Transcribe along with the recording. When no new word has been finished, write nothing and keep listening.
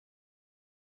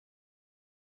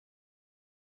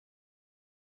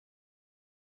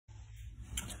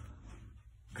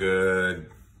Good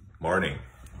morning.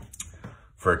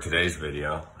 For today's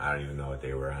video, I don't even know what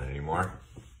day we're on anymore.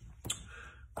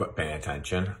 Quit paying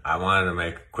attention. I wanted to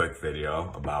make a quick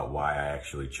video about why I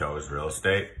actually chose real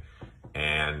estate.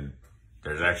 And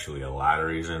there's actually a lot of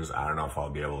reasons. I don't know if I'll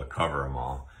be able to cover them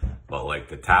all. But like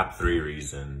the top 3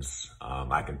 reasons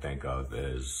I can think of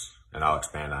is, and I'll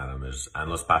expand on them, is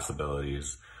endless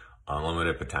possibilities,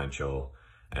 unlimited potential,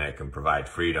 and it can provide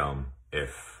freedom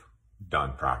if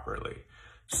done properly.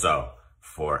 So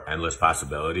for endless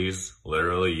possibilities,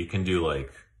 literally you can do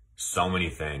like so many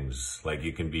things. Like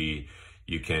you can be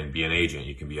an agent,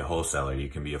 you can be a wholesaler, you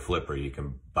can be a flipper, you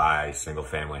can buy single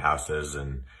family houses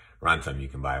and rent them, you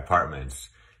can buy apartments,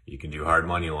 you can do hard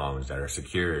money loans that are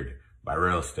secured by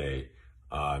real estate,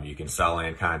 you can sell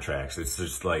land contracts. It's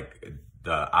just like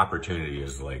the opportunity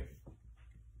is like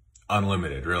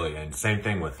unlimited, really. And same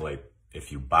thing with like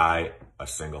if you buy a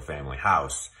single family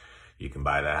house, you can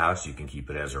buy that house, you can keep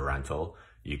it as a rental,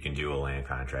 you can do a land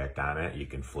contract on it, you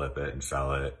can flip it and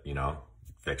sell it, you know,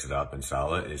 fix it up and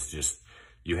sell it. It's just,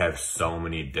 you have so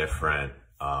many different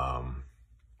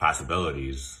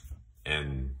possibilities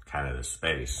in kind of the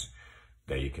space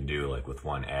that you can do like with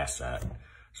one asset.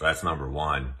 So that's number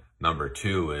 1. Number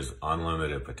 2 is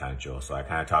unlimited potential. So I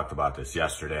kind of talked about this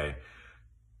yesterday.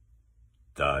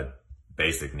 The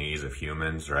basic needs of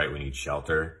humans, right? We need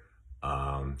shelter.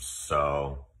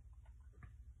 So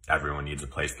everyone needs a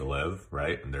place to live,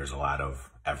 right? And there's a lot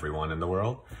of everyone in the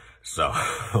world. So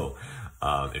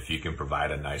if you can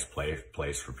provide a nice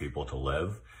place for people to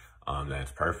live,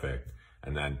 that's perfect.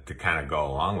 And then to kind of go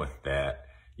along with that,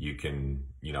 you can,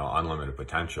 you know, unlimited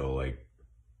potential, like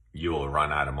you will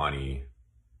run out of money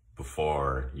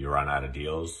before you run out of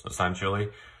deals, essentially.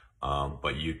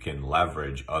 But you can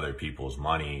leverage other people's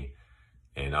money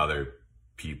and other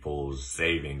people's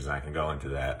savings, and I can go into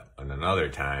that in another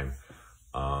time,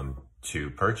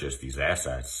 to purchase these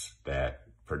assets that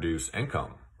produce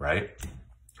income, right?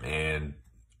 And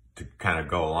to kind of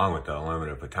go along with the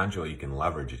unlimited potential, you can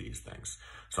leverage these things.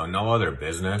 So no other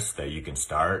business that you can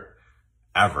start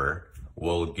ever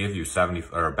will give you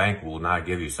or a bank will not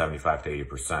give you 75 to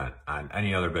 80% on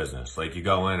any other business. Like you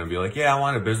go in and be like, yeah, I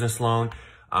want a business loan.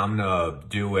 I'm gonna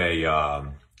do I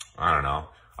don't know,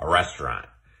 a restaurant,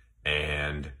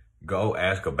 and go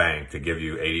ask a bank to give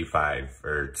you 85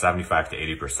 or 75 to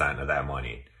 80% of that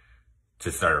money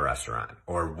to start a restaurant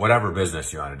or whatever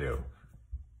business you want to do.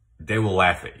 They will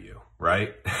laugh at you,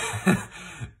 right?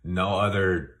 No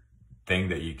other thing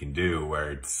that you can do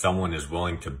where someone is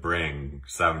willing to bring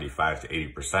 75 to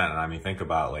 80%. And I mean, think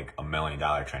about like $1 million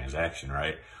transaction,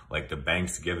 right? Like the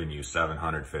bank's giving you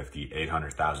 $750,000,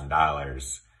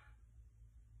 $800,000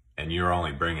 and you're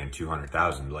only bringing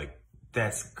 200,000. Like,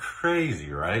 that's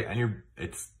crazy, right? And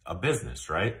it's a business,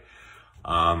 right?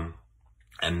 And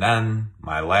then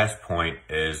my last point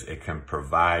is it can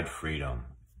provide freedom.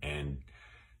 And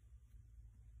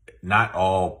not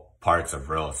all parts of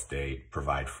real estate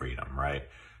provide freedom, right?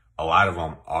 A lot of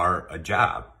them are a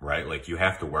job, right? Like you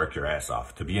have to work your ass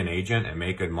off. To be an agent and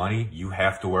make good money, you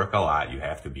have to work a lot. You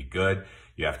have to be good.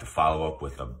 You have to follow up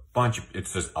with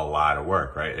it's just a lot of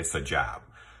work, right? It's a job.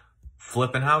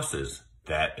 Flipping houses,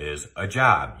 that is a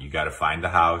job. You got to find the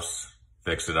house,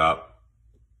 fix it up,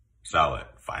 sell it,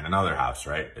 find another house,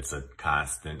 right? It's a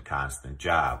constant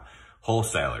job.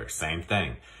 Wholesaler, same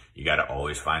thing. You got to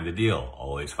always find a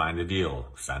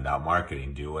deal, send out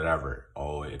marketing, do whatever.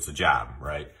 Oh, it's a job,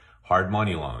 right? Hard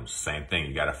money loans, same thing.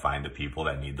 You got to find the people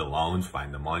that need the loans,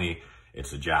 find the money.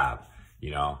 It's a job, you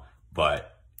know,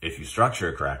 but if you structure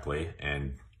it correctly,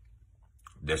 and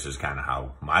this is kind of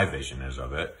how my vision is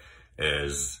of it,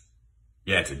 is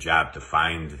yeah, it's a job to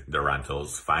find the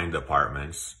rentals, find the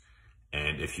apartments.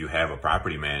 And if you have a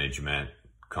property management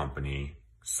company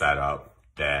set up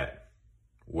that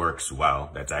works well,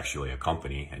 that's actually a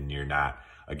company, and you're not,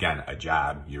 again, a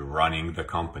job, you're running the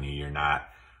company, you're not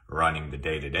running the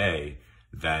day-to-day,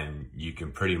 then you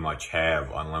can pretty much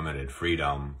have unlimited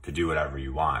freedom to do whatever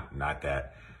you want. Not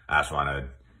that I just want to,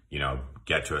 you know,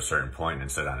 get to a certain point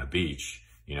and sit on a beach,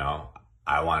 you know.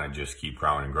 I want to just keep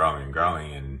growing and growing and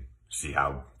growing and see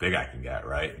how big I can get,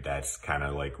 right? That's kind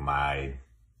of like my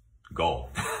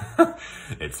goal.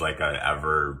 It's like a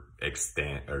ever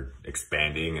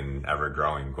expanding and ever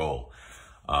growing goal.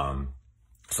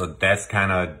 So that's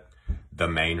kind of the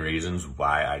main reasons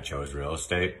why I chose real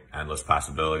estate. Endless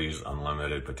possibilities,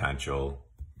 unlimited potential,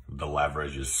 the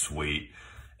leverage is sweet,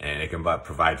 and it can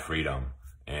provide freedom.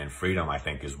 And freedom, I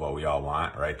think, is what we all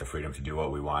want, right? The freedom to do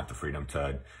what we want, the freedom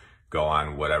to go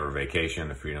on whatever vacation,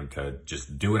 the freedom to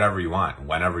just do whatever you want,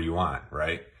 whenever you want,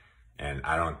 right? And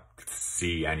I don't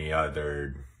see any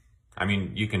other I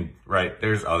mean, you can, right,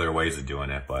 there's other ways of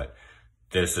doing it, but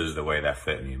this is the way that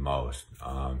fit me most.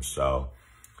 I'm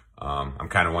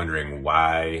kind of wondering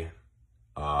why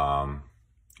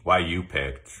you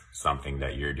picked something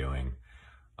that you're doing.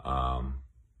 Kind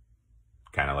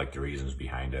of like the reasons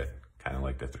behind it, kind of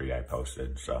like the 3 I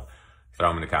posted. So throw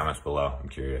them in the comments below. I'm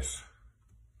curious.